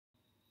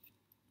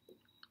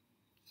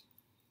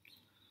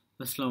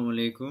Assalamu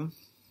alaikum,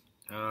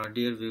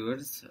 dear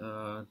viewers.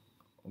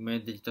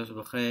 امید دی چې تاسو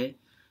بخیر.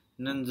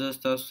 نن زه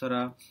ستاسو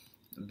سره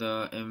د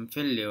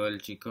M.Phil لیول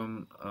چې کوم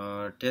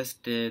ټیسټ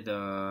دی د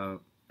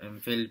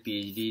M.Phil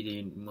Ph.D د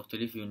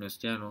مختلفو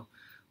یونیورسټیانو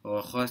او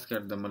خاص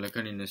کر د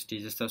ملکن یونیورسټي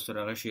زه ستاسو سره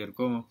هغه شیر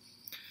کوم.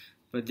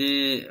 په دې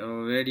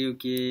ویډیو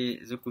کې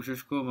زه کوشش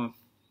کوم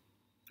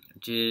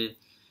چې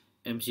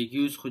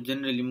MCQs خو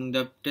جنرالي موږ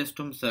دا ټیسټ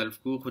هم سالف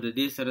کوو، خو د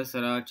دې سره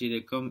سره چې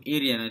د کوم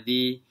ایریا نه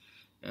دی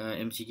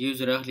MCQs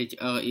راغلي چې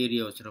هغه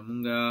ایریا سره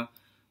موږ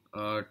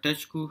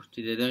ټچ کو چې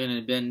د دغه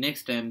نه بیا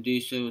نیکسټ ټایم دوی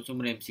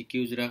څومره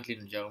MCQs راغلي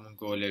نو چې هغه موږ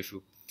کولی شو.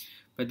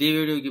 په دې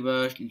ویډیو کې به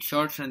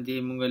شارټ شانتې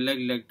موږ لږ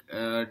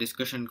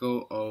ډسکشن کوو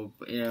او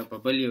په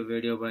بل یو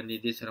ویډیو باندې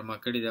دې سره ما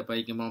کړې ده، پای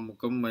کې ما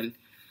مکمل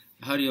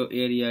هر یو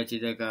ایریا چې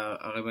ده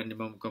هغه باندې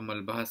ما مکمل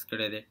بحث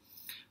کړی دی.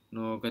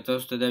 نو که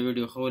تاسو ته دا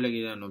ویډیو ښه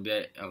ولګېده نو بیا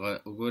هغه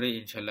وګورئ،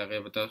 انشاءالله هغې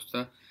به تاسو ته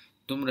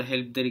دومره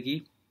هیلپ درکړي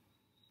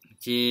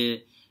چې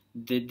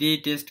د دې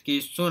ټیسټ کې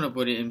څونه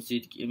پورې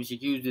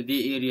MCQs د دې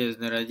ایریاز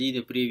نه راځي د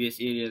پریویس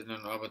ایریاز نه،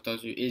 نو هغه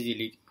تاسو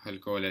ایزیلی حل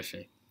کولی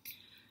شئ.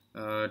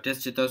 ټیسټ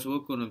چې تاسو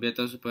وکړو نو بیا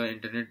تاسو په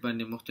انټرنیټ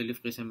باندې مختلف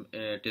قسم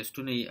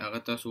ټیسټونه یي هغه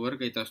تاسو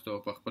ورکړئ، تاسو ته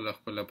په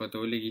خپله پته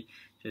ولګي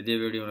چې دې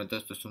ویډیو نه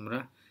تاسو ته څومره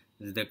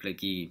زده کړه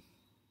کېږي.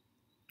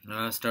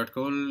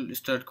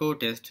 سټارټ کوو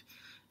ټیسټ.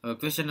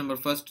 کوېسچن نمبر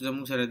فرسټ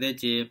زموږ سره دی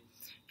چې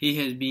he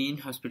has been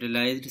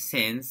hospitalized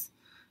since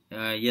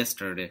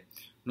yesterday.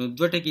 نو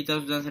دوه ټکي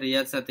تاسو ځان سره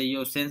یاد ساتئ،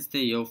 یو سینس دی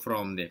یو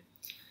فرام دی.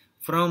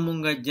 فرام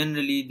مونږ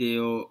جنرالي د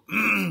یو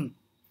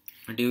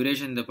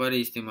ډیوریشن دپاره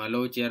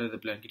استعمالوو چې یاره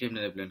د پلانکي ټایم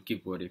نه د پلانکي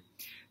پورې.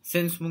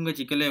 سینس مونږ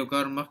چې کله یو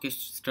کار مخکې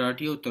سټارټ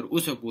یو تر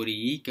اوسه پورې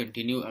یي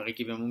کنټینیو، هغې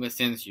کې بیا مونږ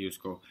سینس یوز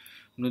کوو.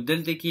 نو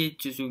دلته کې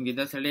چې څومره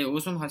دا سړی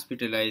اوس هم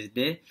هاسپیټلایز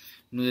دی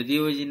نو د دې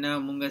وجې نه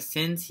مونږ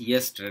سینس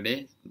یسټرډے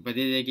په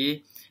دې ځای کې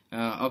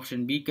آپشن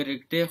بی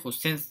کریکټ دی، خو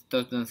سینس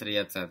تاسو ځان سره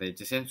یاد ساتئ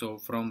چې سینس او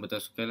فرام به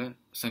تاسو کله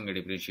څنګه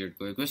ډیفرنشیټ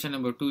کوئ. کوېسچن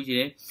نمبر 2 چې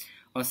دی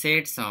او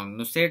سیډ سانګ.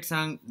 نو سیډ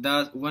سانګ دا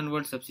ون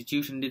ورډ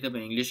سبسټیټیوشن دی ته په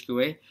انګلیش کې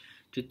وایي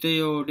چې ته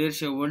یو ډېر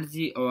شی ورډز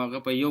دي او هغه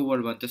په یو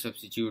ورډ باندې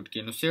سبسټیټیوټ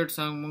کړې. نو سیډ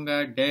سانګ مونږ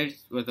ډیر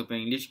ورته په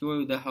انګلیش کې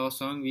وایو، دا هغه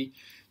سانګ وي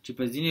چې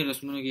په ځینې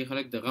رسمونو کې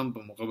خلک د غم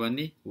په موقع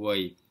باندې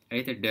وایي،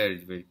 هغې ته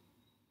ډیرز وایي.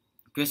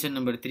 کوېسچن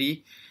نمبر 3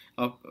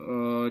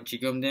 چې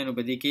کوم دی نو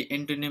په دې کې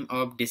انټونیم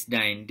آف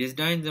ډسډاین.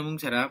 ډسډاین زموږ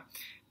سره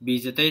بې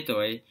عزتۍ ته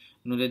وایي،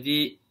 نو د دې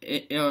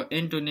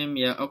انټونیم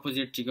یا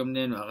اپوزیټ چې کوم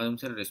دی نو هغه زموږ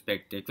سره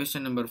ریسپیکټ دی.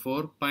 کوېسچن نمبر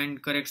 4 فایند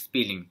کریکټ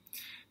سپیلینګ.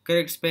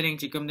 کریکټ سپیلینګ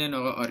چې کوم دی نو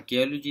هغه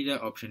آرکیالوجي ده،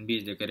 آپشن بی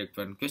از د کریکټ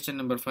ون. کوېسچن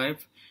نمبر 5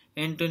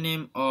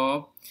 انټونیم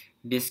آف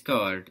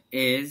ډسکارډ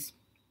از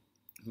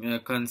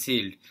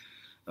کنسیلډ.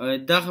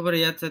 دا خبره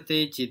یاد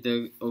ساتئ چې د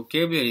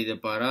وکیبلري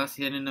دپاره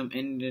سینونیم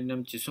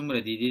انټونیم چې څومره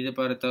دي دې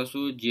دپاره تاسو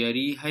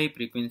جیاري های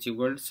فریکوینسي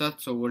ورډ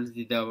 700 ورډز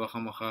دي دا به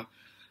خامخا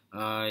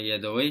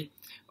یادوئ،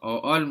 او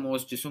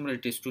آلموسټ چې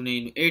څومره ټیسټونه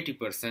یي نو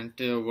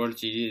 80% ورډ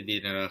چې دي د دې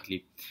نه راخلي.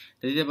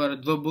 د دې دپاره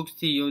دوه بکس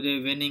دي، یو دی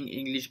ویننګ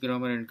انګلیش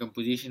ګرامر اینډ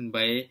کمپوزیشن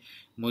بای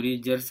موري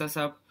جرسا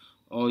صاحب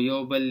او یو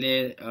بل دی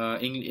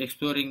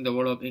ایکسپلورینګ د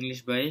ورډ آف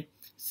انګلیش بای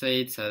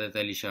سید سعادت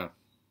علي شاه.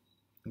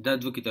 دا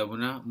دوه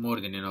کتابونه مور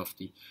دین انف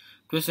دي.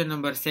 Question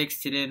number 6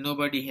 چې دی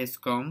nobody has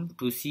come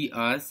to see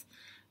us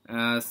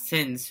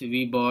since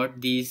we bought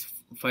these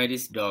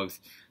fierce dogs.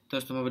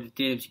 تاسو ته ما به د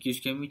تېر MCQs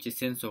کې هم وي چې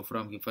سینس او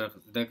فرام کې فرق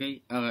زده کوئ،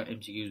 هغه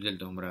MCQs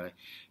دلته هم راغی.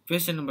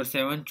 Question number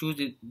 7 choose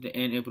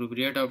an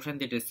appropriate option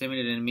that is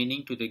similar in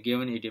meaning to the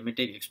given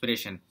idiomatic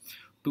expression.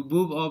 To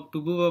move up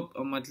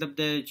مطلب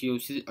دی چې یو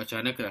څیز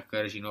اچانک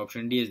راښکاره شي، نو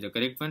آپشن ډي is the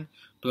correct one.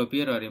 To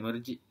appear or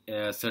emerge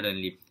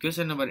suddenly.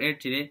 Question number 8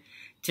 چې دی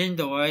change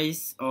the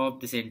voice of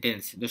the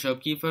sentence. The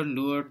shopkeeper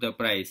lowered the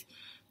price.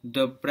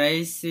 The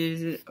prices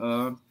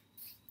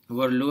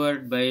were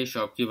lowered by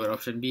shopkeeper.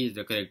 Option B is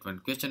the correct one.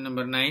 Question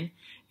number 9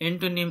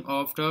 antonym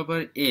of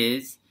torpor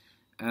is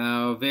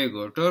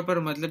vigor. torpor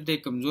مطلب دی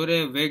کمزور ہے،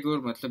 vigor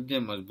مطلب دی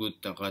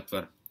مضبوط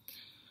طاقتور.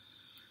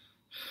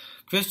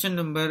 Question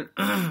number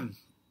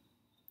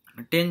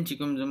 10 چې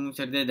کوم زموږ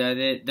سره دی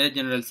دا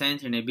جنرال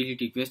ساینس اینڈ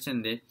ابیلیټي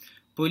کوېسچن دی.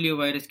 polio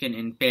virus can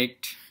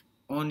infect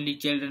only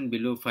children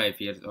below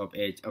 5 years of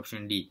age.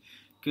 Option D.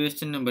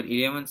 Question number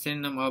 11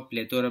 synonym of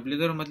plethora.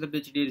 plethora مطلب دی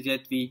چې ډېر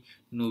زیات وي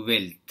نو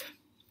wealth.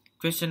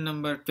 Question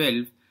number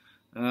 12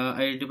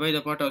 identify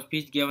the part of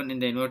speech given in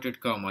the inverted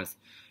commas.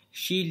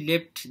 She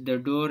left the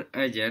door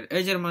ajar.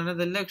 ajar معنا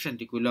د لږ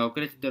شانتې کولاو،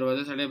 کله چې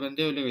دروازه سړی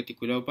بندوي او لږ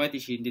کولاو پاتې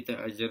شي دې ته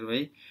اجر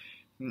وایي.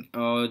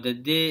 او د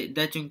دې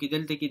دا چونکې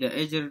دلته کې د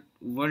اجر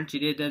ورډ چې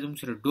دی دا زموږ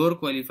سره ډور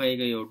کوالیفای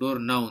کوي او ډور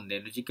ناون دی،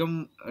 نو چې کوم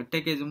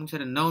ټکی زموږ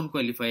سره ناون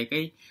کوالیفای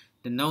کوي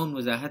د ناون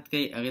وضاحت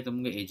کوي هغې ته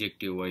موږ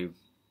ایجیکټیو وایو.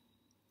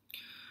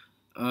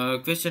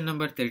 Question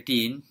number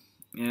 13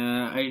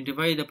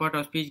 identify the part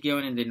of speech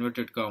given in the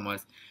inverted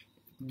commas.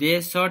 They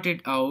sorted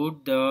out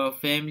the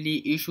family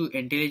issue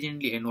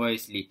intelligently and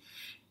wisely.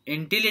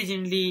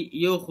 intelligently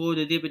یو خو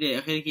د دې په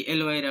اخر کې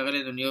ال وای راغلی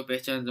نو یو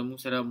پہچان زموږ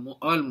سره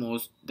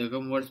آلموسټ د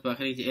کوم ورډز په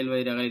اخر کې ال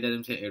وای راغلی دا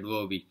زموږ سره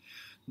ایډورب وي.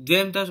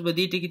 دویم تاسو به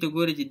دې ټکي ته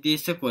ګورئ چې دې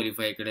څه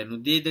کوالیفای کړی، نو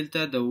دې دلته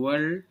د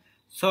ورډ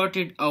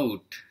sorted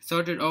out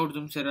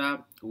زموږ سره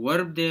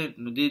verb دی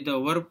نو د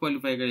verb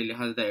qualify کړي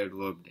لحاظ دا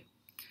adverb دی.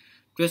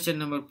 Question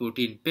number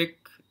 14.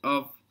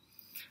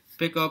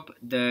 Pick up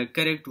the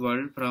correct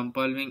word from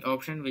following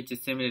option which is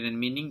similar in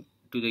meaning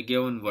to the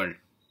given word.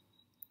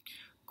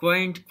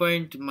 Quaint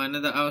معنی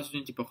دا هغه څه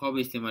چې په خوا به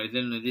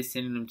استعمالېدل نو دې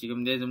synonym چې کوم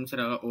دی زموږ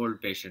سره هغه old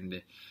fashioned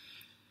دی.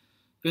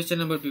 Question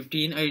number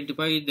 15.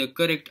 Identify the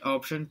correct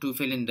option to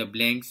fill in the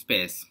blank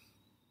space.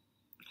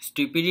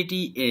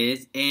 Stupidity is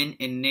an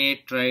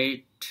innate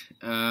trait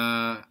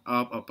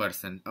of a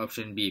person.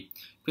 Option B.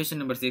 Question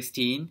number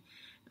 16.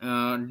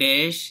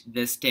 Dash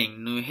the sting.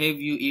 Now, have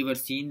you ever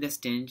seen the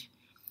sting?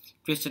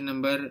 Question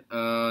number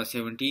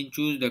 17.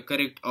 Choose the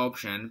correct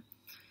option.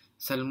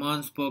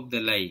 Salman spoke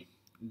the lie.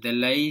 The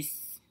lie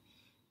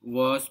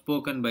was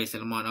spoken by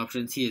Salman.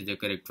 Option C is the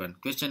correct one.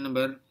 Question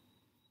number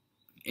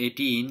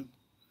 18.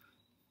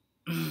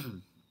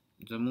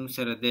 زموږ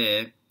سره دی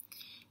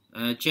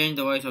change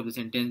the voice of the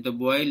sentence. The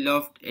boy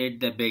laughed at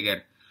the beggar.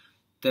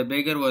 The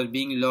beggar was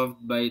being loved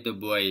by the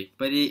boy.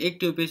 په دې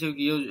active passive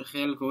کې یو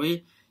خیال کوئ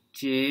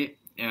چې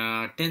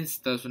tense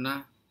تاسو نه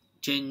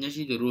change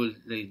نشي د role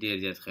لږ ډېر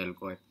زیات خیال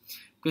کوئ.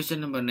 Question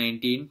number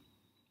 19.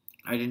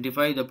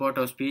 Identify the part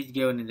of speech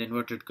given in the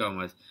inverted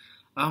commas.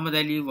 Ahmad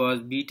Ali was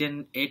beaten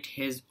at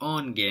his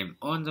own game.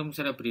 On زموږ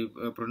سره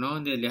pronoun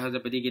دی لحاظه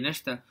په دې کې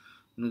نشته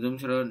نو زموږ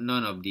سره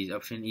none of these.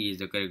 Option E is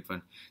the correct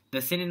one.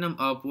 The synonym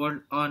of word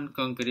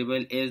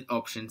unconquerable is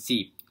option C,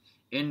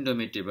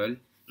 indomitable.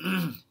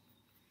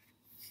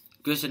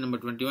 Question number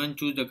 21.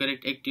 Choose the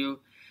correct active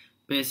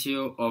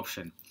passive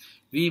option.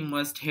 We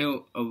must have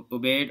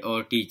obeyed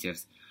our teachers.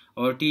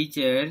 Our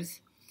teachers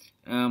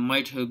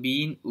might have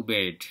been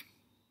obeyed.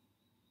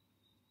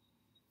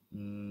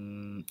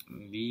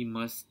 We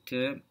must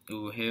have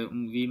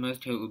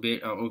obeyed.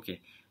 Okay.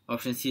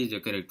 Option C is the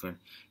correct one.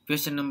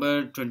 Question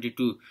number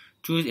 22.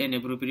 Choose an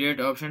appropriate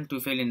option to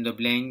fill in the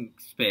blank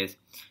space.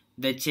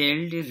 The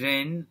child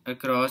ran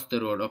across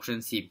the road.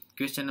 Option C.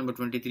 Question number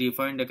 23.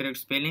 Find the correct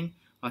spelling.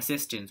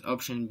 Assistance.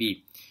 Option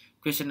B.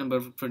 Question number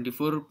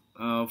 24.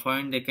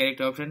 Find the correct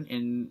option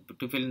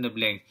to fill in the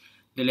blank.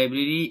 The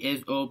library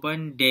is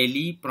open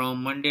daily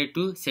from Monday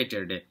to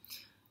Saturday.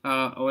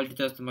 اول چې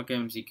تاسو ته مکه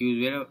MCQs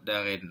ویل دا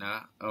غیر نه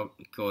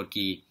کور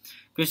کیږي.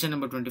 Question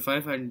number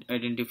 25.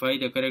 Identify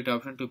the correct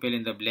option to fill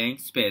in the blank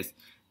space.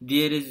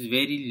 There is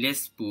very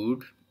less food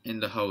in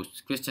the house.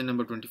 Question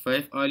number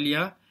 25.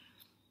 Alia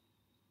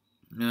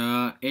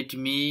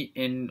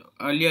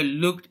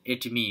looked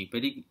at me.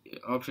 But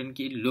option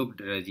key looked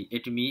razi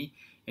at me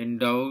in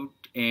doubt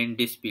and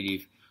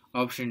disbelief.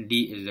 Option D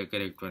is the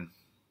correct one.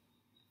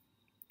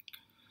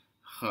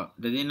 د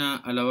دې نه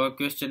علاوه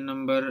question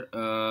number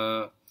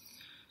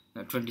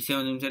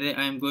 27.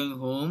 I am going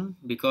home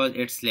because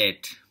it's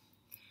late.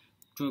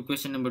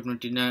 Question number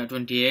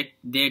 28.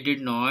 They did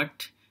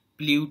not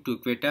flew to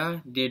Quetta.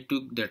 They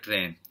took the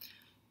train.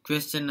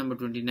 Question number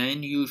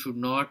 29. You should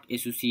not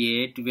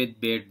associate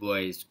with bad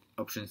boys.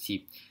 Option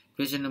C.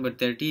 Question number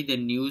 30. The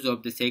news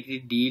of the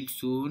secret deal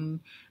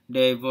soon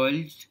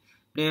divulged.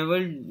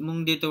 مونږ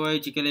دې ته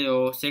وایو چې کله یو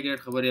سیکرټ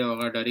خبره یو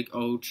هغه ډایرکټ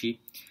آوټ شي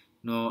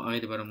نو هغې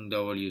دپاره مونږ دا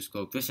ول یوز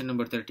کوو. Question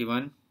number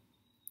 31.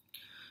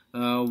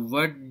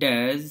 What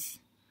does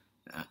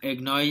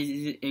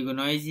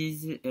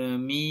agonizes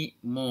me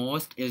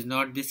most is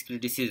not this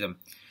criticism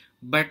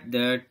but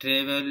the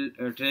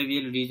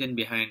trivial reason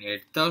behind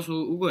it. تاسو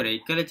وګورئ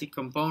کله چې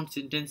compound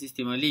sentence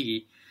استعمالیږي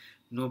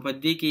نو په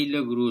دې کې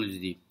لږ رولز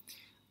دي.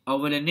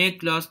 اولنی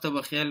کلاس ته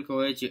به خیال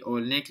کوئ چې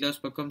اولنی کلاس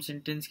په کوم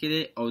سنټنس کې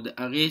دی او د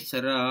هغې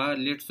سره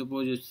لیټ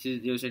سپوز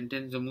یو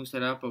سنټنس زموږ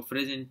سره په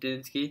پریزنټ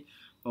ټینس کې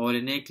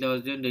اولنی کلاس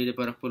دی د دې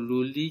لپاره خپل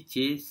رول دی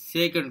چې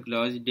سیکنډ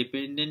کلاس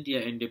ډیپینډنټ یا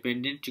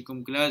انډیپینډنټ چې کوم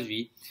کلاس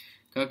وي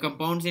که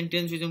کمپاوند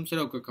سنټنس وي زموږ سره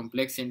او که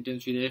کمپلیکس سنټنس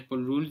وي د خپل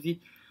رول دي.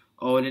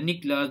 اولنی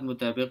کلاس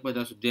مطابق به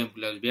تاسو دویم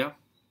کلاس بیا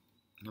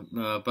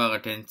په هغه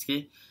ټینس کې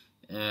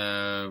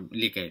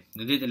لیکئ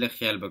نو دې ته لږ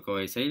خیال به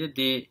کوئ. صحیح ده.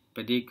 دې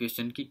په دې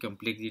کوېشن کې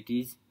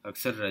کمپلیکسیټیز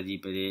اکثر راځي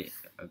په دې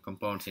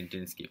کمپاوند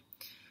سنټنس کې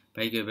په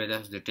هغې کې به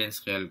تاسو د ټینس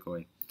خیال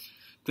کوئ.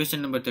 Question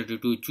number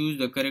 32. Choose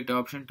the correct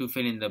option to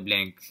fill in the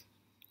blanks.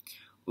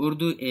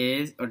 Urdu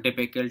is a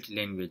difficult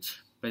language.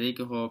 په دې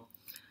کې خو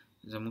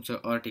زموږ سره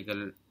آرټیکل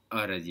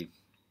راځي.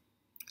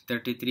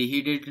 33. He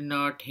did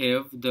not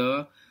have the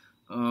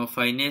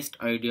finest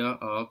idea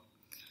of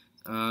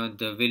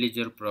the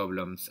villager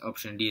problems.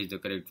 Option D is the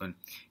correct one.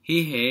 He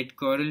had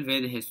quarrel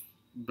with his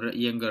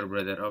younger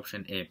brother.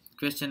 Option A.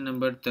 Question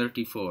number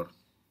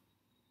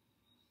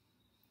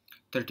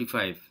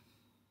 35.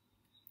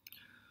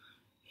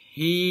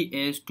 He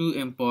is too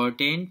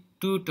important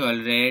to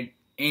tolerate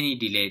any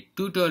delay.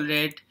 To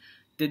tolerate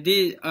د دې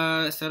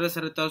سره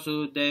سره تاسو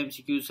د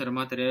MCQ سره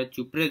ماته یاد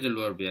چې phrasal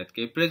verb یاد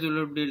کړئ. phrasal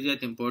verb ډېر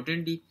زیات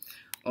امپورټنټ دي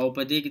او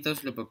په دې کې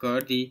تاسو له پکار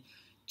دي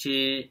چې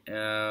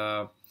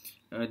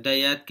دا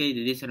یاد کړئ د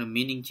دې سره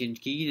مینینګ چینج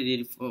کېږي د دې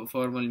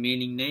فارمل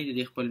مینینګ نه د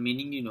دې خپل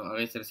مینینګ وي نو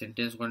هغې سره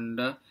سنټنس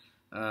غونډه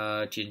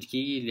چینج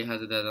کېږي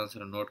لہٰذا دا ځان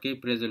سره نوټ کړئ.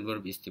 phrasal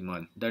verb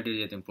استعمال دا ډېر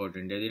زیات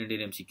امپورټنټ دی د دې نه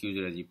ډېر MCQs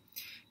راځي.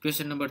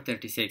 Question number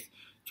 36.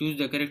 Choose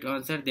the correct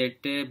answer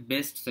that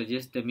best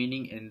suggests the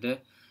meaning and the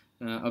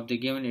of the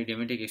given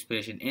idiomatic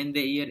expression. In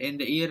the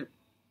ear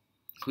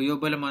خو یو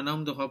بل معنا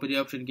هم د خو په دې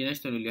option کې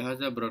نشته، نو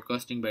لہذا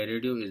broadcasting by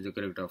radio is the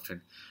correct option.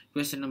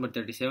 Question number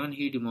 37.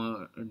 He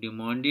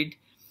demanded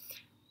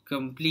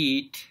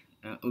complete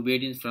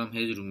obedience from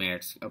his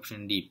roommates.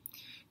 Option D.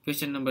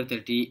 Question number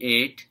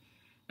 38.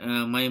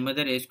 My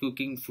mother is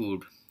cooking food.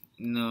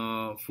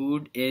 No,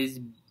 food is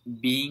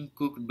being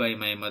cooked by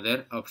my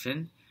mother.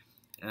 Option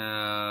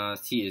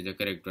C is the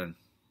correct one.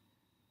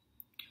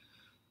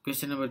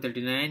 Question number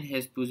 39.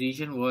 His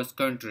position was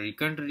contrary.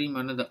 Contrary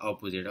means the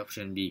opposite.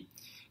 Option B.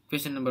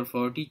 Question number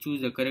 40.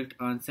 Choose the correct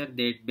answer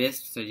that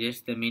best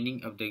suggests the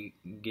meaning of the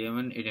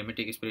given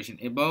idiomatic expression.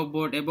 Above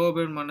board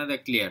means the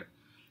clear.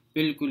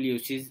 बिल्कुल ये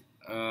चीज़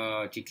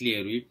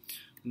clear हुई.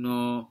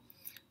 No,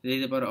 there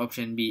is the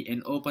option B.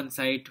 An open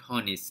sight,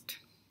 honest.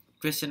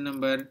 Question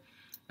number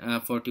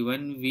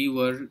 41. We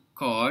were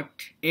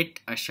caught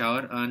at a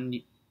shower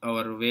on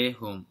our way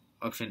home.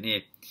 Option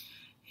A.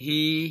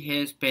 He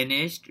has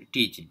finished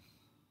teaching.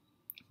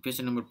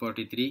 Question number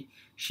 43.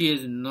 She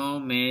is no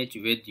match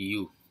with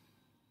you.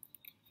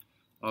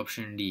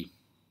 Option D.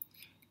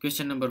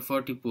 Question number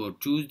 44.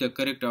 Choose the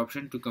correct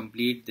option to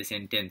complete the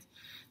sentence.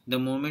 The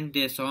moment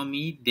they saw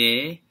me,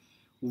 they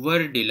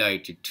were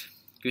delighted.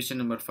 Question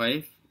number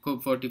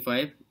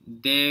 45.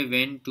 They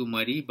went to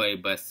Murray by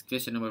bus.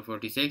 Question number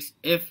 46.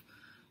 If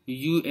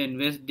you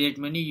invest that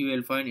money, you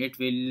will find it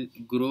will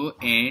grow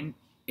and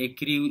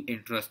accrue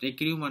interest.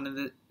 Accrue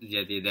means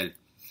zyadedal.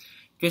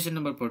 Question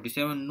number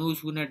 47. No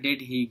sooner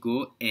did he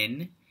go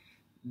in,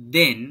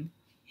 then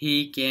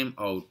he came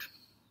out.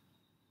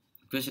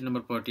 Question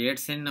number 48.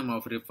 Synonym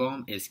of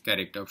reform is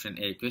correct. Option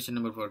A. Question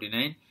number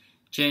 49.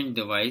 Change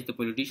the voice. The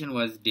politician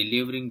was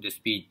delivering the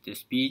speech. The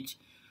speech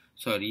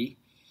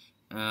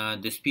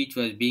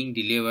was being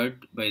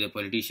delivered by the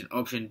politician.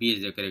 Option B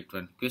is the correct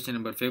one. Question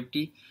number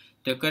 50.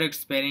 The correct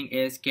spelling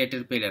is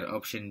caterpillar.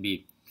 Option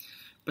B.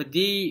 په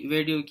دې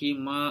ویډیو کې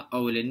ما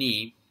اولنی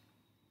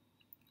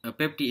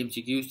 50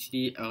 MCQs چې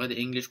هغه د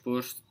انګلیش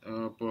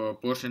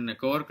پورشن نه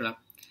کور کړه.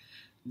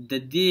 د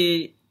دې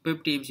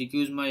 50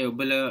 MCQs ما یو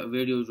بل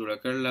ویډیو جوړه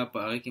کړله، په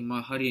هغه کې ما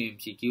هر یو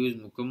MCQs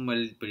مکمل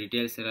په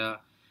ډیټیل سره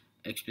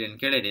ایکسپلین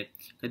کړی دی.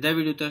 که دا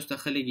ویډیو تاسو ته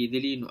ښه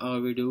لګېدلي نو هغه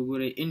ویډیو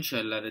وګورئ.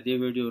 انشاءالله د دې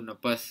ویډیو نه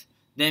پس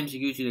دا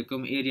MCQs چې د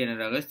کوم ایریا نه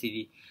راغستې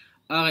دي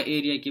هغه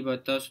ایریا کې به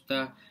تاسو ته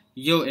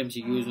یو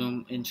MCQs هم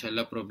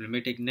انشاءالله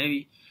پرابلمټیک نه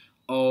وي.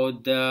 او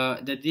د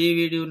دې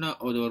ویډیو نه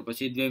او د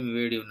ورپسې دویمې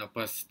ویډیو نه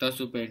پس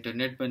تاسو په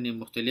انټرنیټ باندې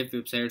مختلف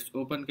ویب سایټس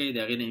اوپن کړئ، د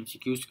هغې نه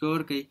MCQs کور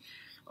کړئ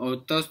او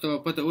تاسو ته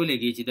پته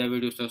ولګي چې دا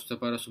ویډیو تاسو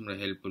لپاره څومره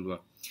هیلپفل وه.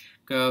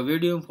 که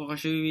ویډیو هم خوښه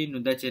شوې وي نو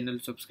دا چینل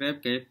سبسکرایب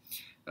کړئ،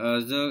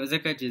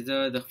 ځکه چې زه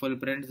د خپل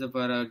فرینډز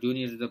لپاره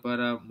جونیرز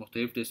لپاره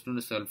مختلف ټیسټونه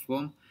سالف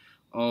کوم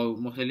او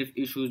مختلف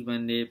ایشوز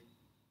باندې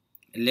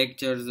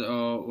لیکچرز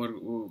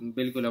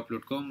بالکل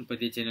اپلوډ کوم په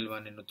دې چینل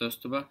باندې، نو تاسو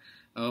ته به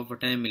هغه په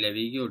ټایم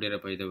میلاویږي او ډېره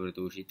فایده ورته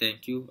وشي.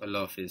 تھینک یو.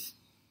 الله حافظ.